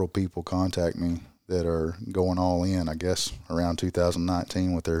several people contact me that are going all in, I guess, around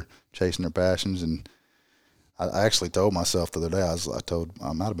 2019 with their chasing their passions. And I actually told myself the other day,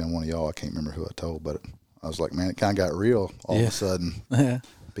 I might have been one of y'all, I can't remember who I told, but I was like, man, it kind of got real all of a sudden. Yeah.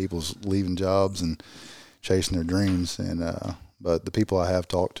 People's leaving jobs and chasing their dreams. And but the people I have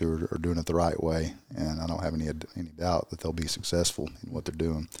talked to are doing it the right way, and I don't have any doubt that they'll be successful in what they're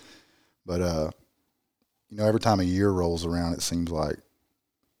doing. But every time a year rolls around, it seems like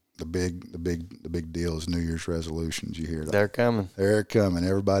the big deal is New Year's resolutions. You hear that? They're coming. They're coming.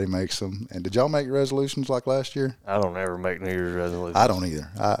 Everybody makes them. And did y'all make resolutions like last year? I don't ever make New Year's resolutions. I don't either.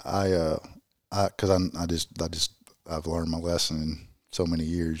 I've learned my lesson in so many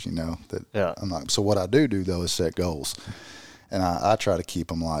years, that I'm not. So what I do though is set goals, and I try to keep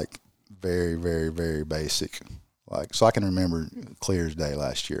them like very, very, very basic. Like, so I can remember clear as day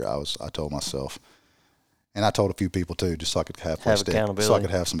last year. I told myself, and I told a few people too, just so I could have accountability. So I could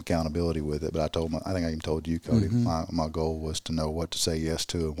have some accountability with it. But I think I even told you, Cody, my goal was to know what to say yes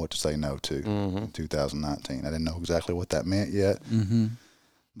to and what to say no to in 2019. I didn't know exactly what that meant yet.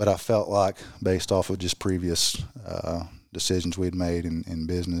 But I felt like, based off of just previous decisions we'd made in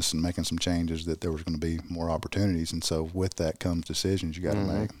business and making some changes, that there was going to be more opportunities. And so with that comes decisions you got to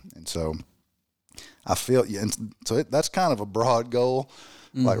make. And so I feel, and so that's kind of a broad goal,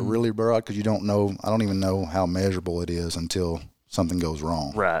 like really broad, because you don't know, I don't even know how measurable it is until something goes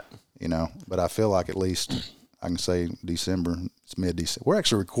wrong. Right. You know, but I feel like at least I can say December, it's mid-December. We're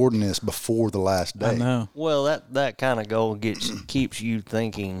actually recording this before the last day. I know. Well, that kind of goal keeps you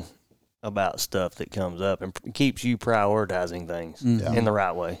thinking about stuff that comes up and keeps you prioritizing things in the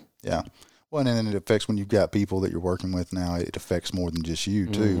right way. Yeah. Well, and then it affects when you've got people that you're working with now. It affects more than just you,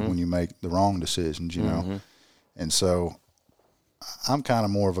 too, when you make the wrong decisions, you know. And so I'm kind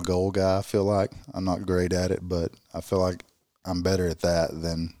of more of a goal guy, I feel like. I'm not great at it, but I feel like I'm better at that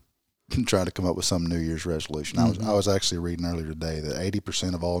than trying to come up with some New Year's resolution. I was actually reading earlier today that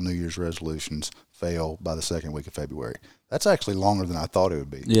 80% of all New Year's resolutions fail by the second week of February. That's actually longer than I thought it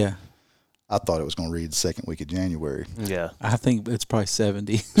would be. Yeah. I thought it was going to read the second week of January. Yeah. I think it's probably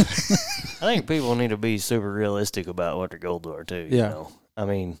 70. I think people need to be super realistic about what their goals are, too. Yeah. You know? I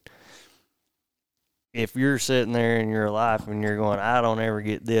mean, if you're sitting there in your life and you're going, I don't ever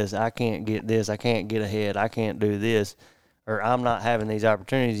get this, I can't get this, I can't get ahead, I can't do this, or I'm not having these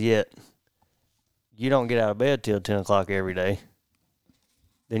opportunities yet, you don't get out of bed till 10 o'clock every day,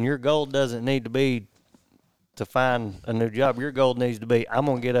 then your goal doesn't need to be to find a new job. Your goal needs to be, I'm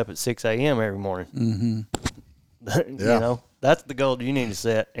going to get up at 6 a.m. every morning. You know, that's the goal you need to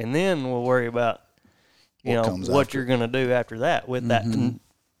set. And then we'll worry about, what you're going to do after that with that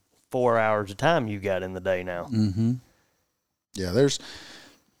 4 hours of time you got in the day now. Yeah,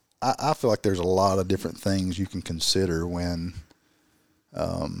 I feel like there's a lot of different things you can consider when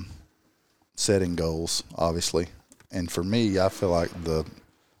setting goals, obviously. And for me, I feel like the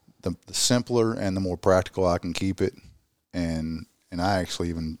simpler and the more practical I can keep it, and I actually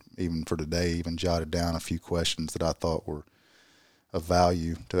even for today even jotted down a few questions that I thought were of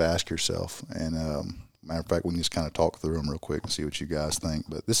value to ask yourself. And matter of fact, we can just kind of talk through them real quick and see what you guys think.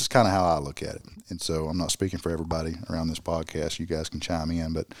 But this is kind of how I look at it. And so I'm not speaking for everybody around this podcast. You guys can chime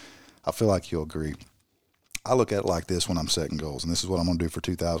in, but I feel like you'll agree. I look at it like this when I'm setting goals, and this is what I'm going to do for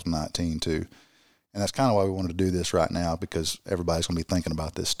 2019 too. And that's kind of why we wanted to do this right now, because everybody's going to be thinking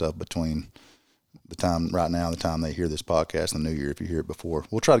about this stuff between the time they hear this podcast and the new year, if you hear it before.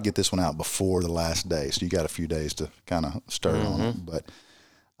 We'll try to get this one out before the last day, so you got a few days to kind of stir on it. But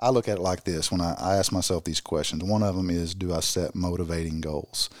I look at it like this when I ask myself these questions. One of them is, do I set motivating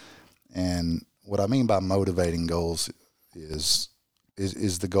goals? And what I mean by motivating goals is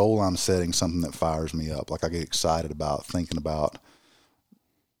the goal I'm setting something that fires me up? Like I get excited about thinking about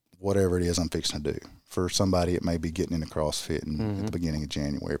whatever it is I'm fixing to do. For somebody, it may be getting into CrossFit at the beginning of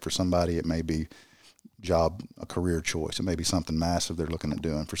January. For somebody, it may be a career choice. It may be something massive they're looking at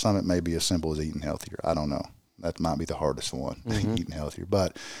doing. For some, it may be as simple as eating healthier. I don't know. That might be the hardest one, eating healthier.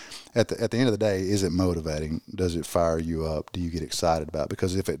 But at the end of the day, is it motivating? Does it fire you up? Do you get excited about it?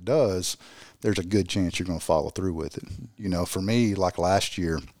 Because if it does, there's a good chance you're going to follow through with it. You know, for me, like last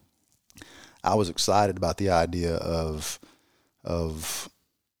year, I was excited about the idea of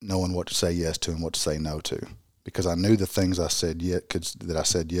knowing what to say yes to and what to say no to, because I knew the things I said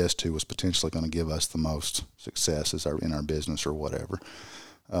yes to was potentially going to give us the most success in our business or whatever.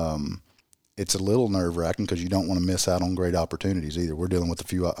 It's a little nerve-wracking because you don't want to miss out on great opportunities either. We're dealing with a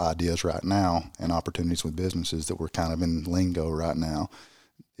few ideas right now and opportunities with businesses that we're kind of in lingo right now.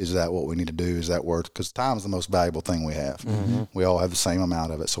 Is that what we need to do? Is that worth? Because time is the most valuable thing we have. We all have the same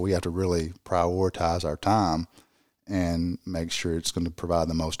amount of it, so we have to really prioritize our time and make sure it's going to provide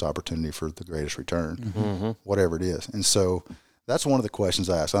the most opportunity for the greatest return, whatever it is. And so that's one of the questions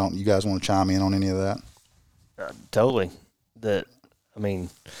I ask. You guys want to chime in on any of that? Totally.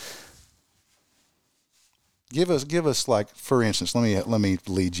 Give us like, for instance, let me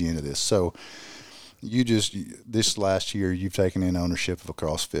lead you into this. So this last year you've taken in ownership of a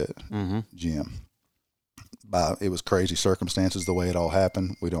CrossFit gym. It was crazy circumstances the way it all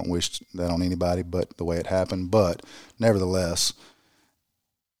happened. We don't wish that on anybody, but the way it happened. But nevertheless,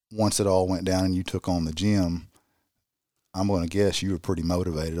 once it all went down and you took on the gym, I'm going to guess you were pretty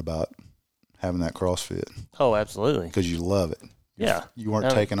motivated about having that CrossFit. Oh, absolutely. Because you love it. Yeah. You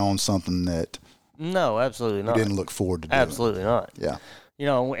weren't taking on something that no, absolutely not. You didn't look forward to doing. Absolutely not. Yeah. You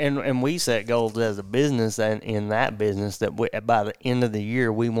know, and we set goals as a business, and in that business that by the end of the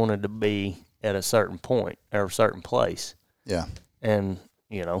year we wanted to be at a certain point or a certain place. Yeah. And,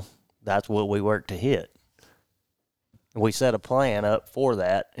 that's what we worked to hit. We set a plan up for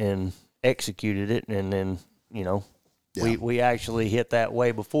that and executed it, and then, we actually hit that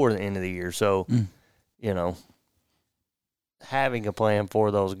way before the end of the year. So, having a plan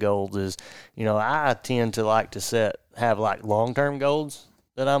for those goals is, I tend to like to have like long-term goals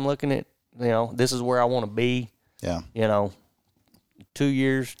that I'm looking at. This is where I want to be. Yeah. 2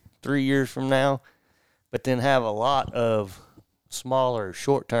 years, 3 years from now, but then have a lot of smaller,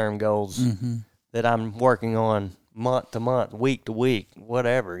 short-term goals that I'm working on month to month, week to week,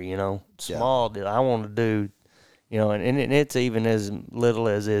 whatever, small that I want to do, and it's even as little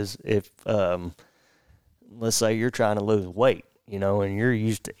as is if, let's say you're trying to lose weight, and you're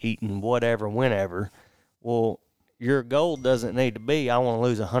used to eating whatever, whenever. Well, your goal doesn't need to be, I want to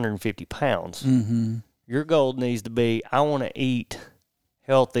lose 150 pounds. Mm-hmm. Your goal needs to be, I want to eat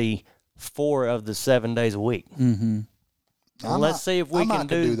healthy 4 of the 7 days a week. Mm-hmm. Let's see if we can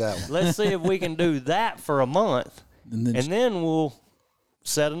do that one. Let's see if we can do that for a month, and then we'll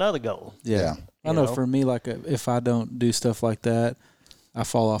set another goal. Yeah. I know for me, like if I don't do stuff like that, I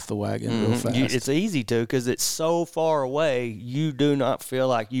fall off the wagon real fast. It's easy to, because it's so far away, you do not feel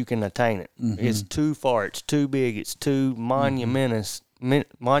like you can attain it. Mm-hmm. It's too far. It's too big. It's too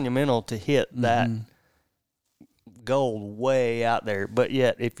monumental to hit that goal way out there. But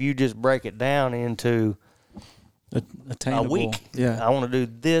yet, if you just break it down into attainable. A week, yeah, I want to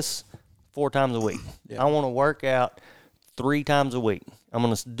do this 4 times a week. Yeah. I want to work out 3 times a week. I'm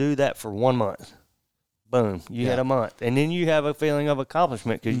going to do that for 1 month. Boom, you hit a month. And then you have a feeling of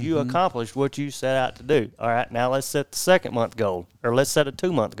accomplishment because you accomplished what you set out to do. All right, now let's set the second month goal, or let's set a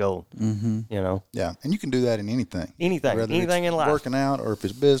 2-month goal, Yeah, and you can do that in anything. Anything in life. Working out, or if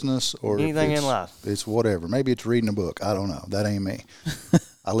it's business, or anything if in life. It's whatever. Maybe it's reading a book. I don't know. That ain't me.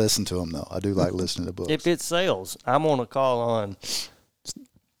 I listen to them, though. I do like listening to books. If it's sales, I'm going to call on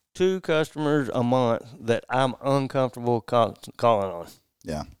 2 customers a month that I'm uncomfortable calling on.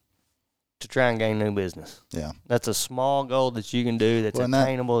 Yeah. To try and gain new business. Yeah. That's a small goal that you can do that's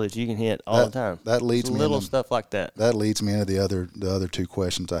attainable that you can hit all the time. That leads it's me little into, stuff like that. That leads me into the other 2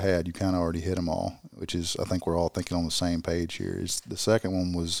 questions I had. You kind of already hit them all, which is, I think we're all thinking on the same page here. Is the second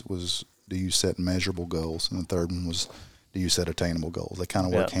one was do you set measurable goals, and the third one was do you set attainable goals? They kind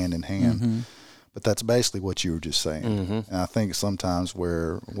of work hand in hand. Mm-hmm. But that's basically what you were just saying. Mm-hmm. And I think sometimes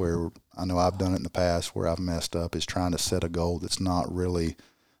where I know I've done it in the past where I've messed up is trying to set a goal that's not really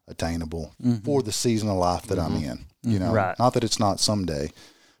attainable for the season of life that I'm in. Right. Not that it's not someday,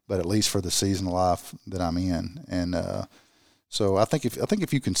 but at least for the season of life that I'm in. And so I think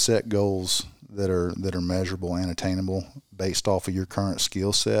if you can set goals that are measurable and attainable based off of your current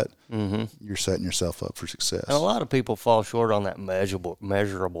skill set, you're setting yourself up for success. And a lot of people fall short on that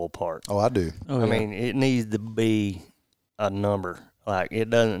measurable part. Oh, I do. I mean, it needs to be a number. Like, it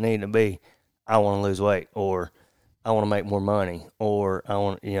doesn't need to be, I want to lose weight, or I want to make more money, or I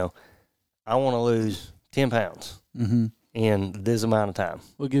want to lose 10 pounds in this amount of time.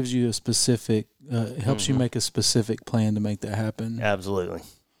 Well, it gives you a specific, helps you make a specific plan to make that happen. Absolutely.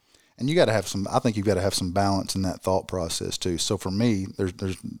 And you got to have I think you've got to have some balance in that thought process too. So for me,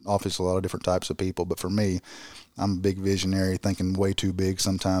 there's obviously a lot of different types of people, but for me, I'm a big visionary, thinking way too big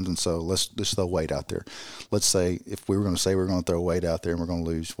sometimes. And so let's just throw weight out there. Let's say if we were going to say we're going to throw weight out there and we're going to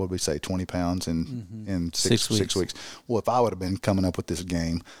lose, what did we say, 20 pounds in 6 weeks. Well, if I would have been coming up with this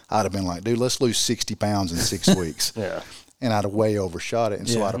game, I'd have been like, dude, let's lose 60 pounds in 6 weeks. Yeah. And I'd have way overshot it, and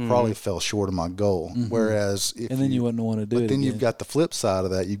so I'd have probably fell short of my goal. Whereas, then you wouldn't want to do it. But then again. you've got the flip side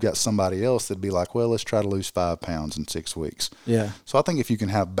of that. You've got somebody else that'd be like, "Well, let's try to lose 5 pounds in 6 weeks." Yeah. So I think if you can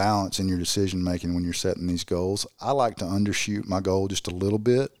have balance in your decision making when you're setting these goals, I like to undershoot my goal just a little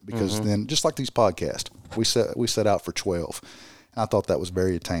bit because then, just like these podcasts, we set out for 12, and I thought that was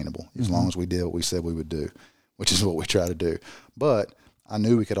very attainable as long as we did what we said we would do, which is what we try to do. But I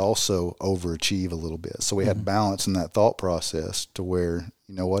knew we could also overachieve a little bit. So we had balance in that thought process to where,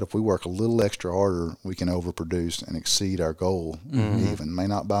 you know what, if we work a little extra harder, we can overproduce and exceed our goal even. May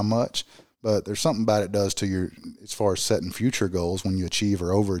not by much, but there's something about it does to your, as far as setting future goals, when you achieve or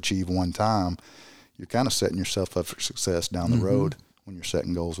overachieve one time, you're kind of setting yourself up for success down the road when you're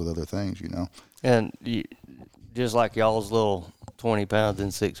setting goals with other things, And just like y'all's little 20 pounds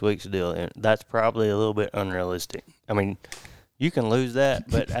in 6 weeks deal, that's probably a little bit unrealistic. I mean, you can lose that,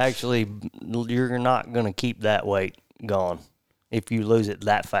 but actually you're not going to keep that weight gone if you lose it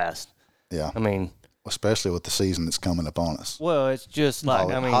that fast. Yeah. I mean, especially with the season that's coming up on us. Well, it's just like,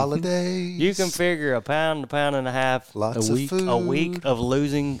 holidays. You can figure a pound and a half Lots a week, of food. A week of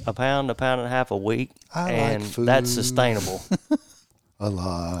losing a pound and a half a week, and like food. That's sustainable. A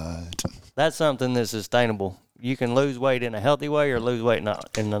lot. That's something that's sustainable. You can lose weight in a healthy way or lose weight in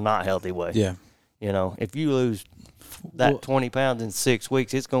a not healthy way. Yeah. If you lose that 20 pounds in 6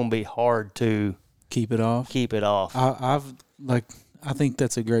 weeks, it's going to be hard to keep it off. Keep it off. I think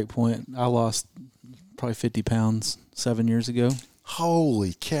that's a great point. I lost probably 50 pounds 7 years ago.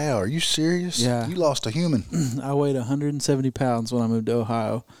 Holy cow! Are you serious? Yeah. You lost a human. I weighed 170 pounds when I moved to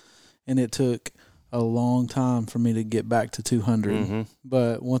Ohio, and it took a long time for me to get back to 200. Mm-hmm.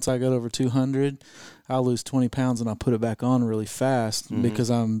 But once I got over 200, I lose 20 pounds and I put it back on really fast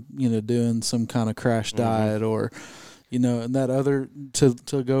because I'm, doing some kind of crash diet or, and that other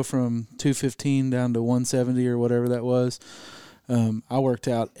to go from 215 down to 170 or whatever that was. I worked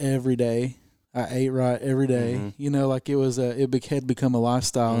out every day. I ate right every day. Like it was it had become a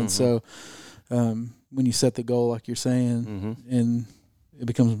lifestyle. And so when you set the goal, like you're saying, and it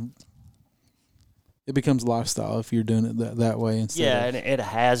becomes lifestyle if you're doing it that way. And it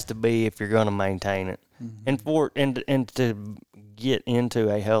has to be if you're going to maintain it, and to get into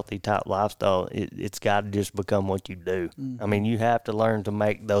a healthy type lifestyle, it's got to just become what you do. I mean, you have to learn to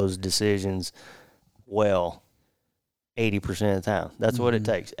make those decisions well 80% of the time. That's what it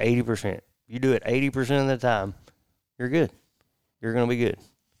takes. 80%. You do it 80% of the time, you're good. You're going to be good.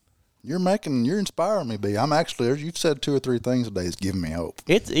 You're inspiring me, B. I'm actually, you've said 2 or 3 things today that's giving me hope.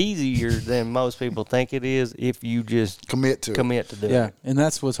 It's easier than most people think it is if you just commit to doing it. Yeah, and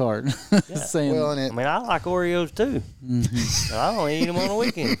that's what's hard. Saying, I like Oreos too. But I don't eat them on the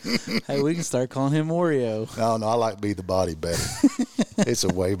weekend. Hey, we can start calling him Oreo. No, I like Be the Body better. It's a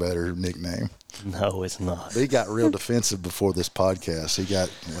way better nickname. No, it's not. He got real defensive before this podcast. He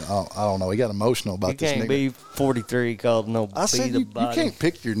got, I don't know, he got emotional about this nickname. You can't be 43 called no I said you can't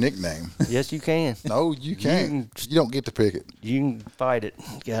pick your nickname. Yes, you can. No, you can't. You don't get to pick it. You can fight it.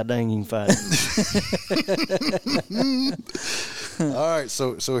 God dang, you can fight it. All right,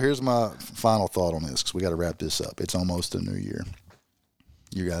 so here's my final thought on this because we got to wrap this up. It's almost a new year.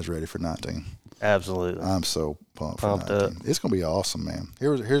 You guys ready for 19? Absolutely. I'm so pumped for 19. Up. It's going to be awesome, man.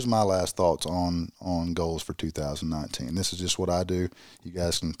 Here's my last thoughts on goals for 2019. This is just what I do. You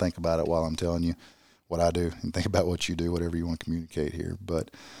guys can think about it while I'm telling you what I do and think about what you do, whatever you want to communicate here.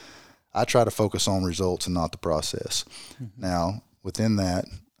 But I try to focus on results and not the process. Now, within that,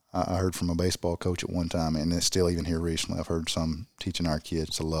 I heard from a baseball coach at one time, and it's still even here recently, I've heard some teaching our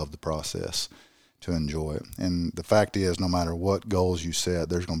kids to love the process, to enjoy it. And the fact is, no matter what goals you set,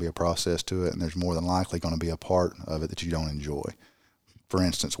 there's going to be a process to it, and there's more than likely going to be a part of it that you don't enjoy. For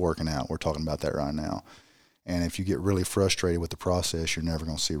instance, working out. We're talking about that right now. And if you get really frustrated with the process, you're never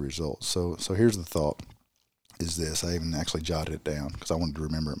going to see results. So here's the thought, is this. I even actually jotted it down because I wanted to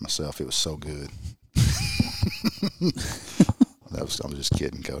remember it myself. It was so good. I was just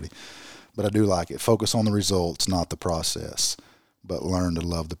kidding, Cody. But I do like it. Focus on the results, not the process. But learn to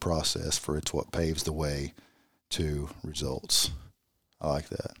love the process, for it's what paves the way to results. I like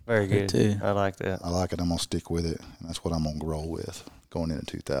that. Very good. Too. I like that. I like it. I'm going to stick with it. And that's what I'm going to roll with going into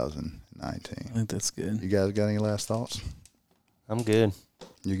 2019. I think that's good. You guys got any last thoughts? I'm good.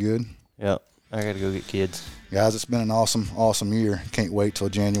 You good? Yep. I got to go get kids. Guys, it's been an awesome year. Can't wait till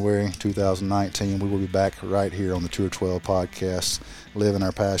January 2019. We will be back right here on the Tour 12 podcast, living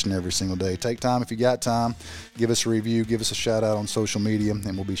our passion every single day. Take time if you got time. Give us a review. Give us a shout out on social media,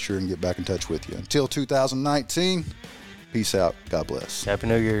 and we'll be sure and get back in touch with you. Until 2019, peace out. God bless. Happy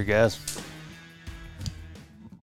New Year, guys.